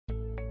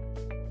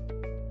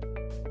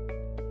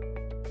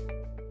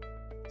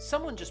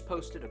Someone just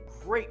posted a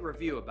great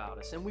review about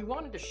us, and we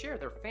wanted to share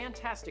their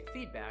fantastic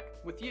feedback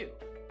with you.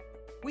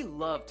 We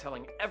love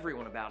telling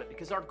everyone about it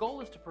because our goal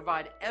is to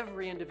provide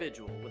every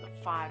individual with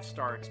a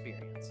 5-star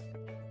experience.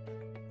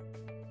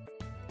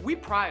 We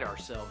pride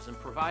ourselves in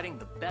providing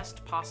the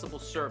best possible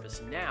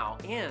service now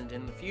and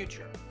in the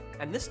future,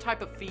 and this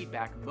type of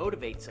feedback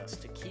motivates us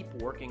to keep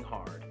working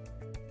hard.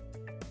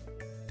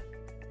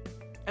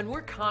 And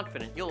we're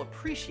confident you'll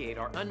appreciate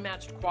our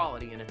unmatched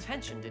quality and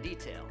attention to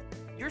detail.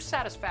 Your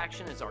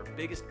satisfaction is our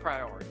biggest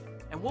priority,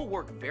 and we'll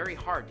work very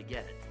hard to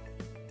get it.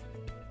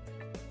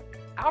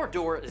 Our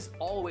door is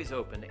always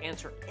open to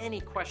answer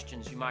any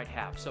questions you might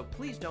have, so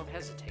please don't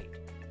hesitate.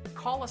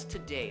 Call us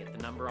today at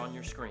the number on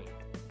your screen.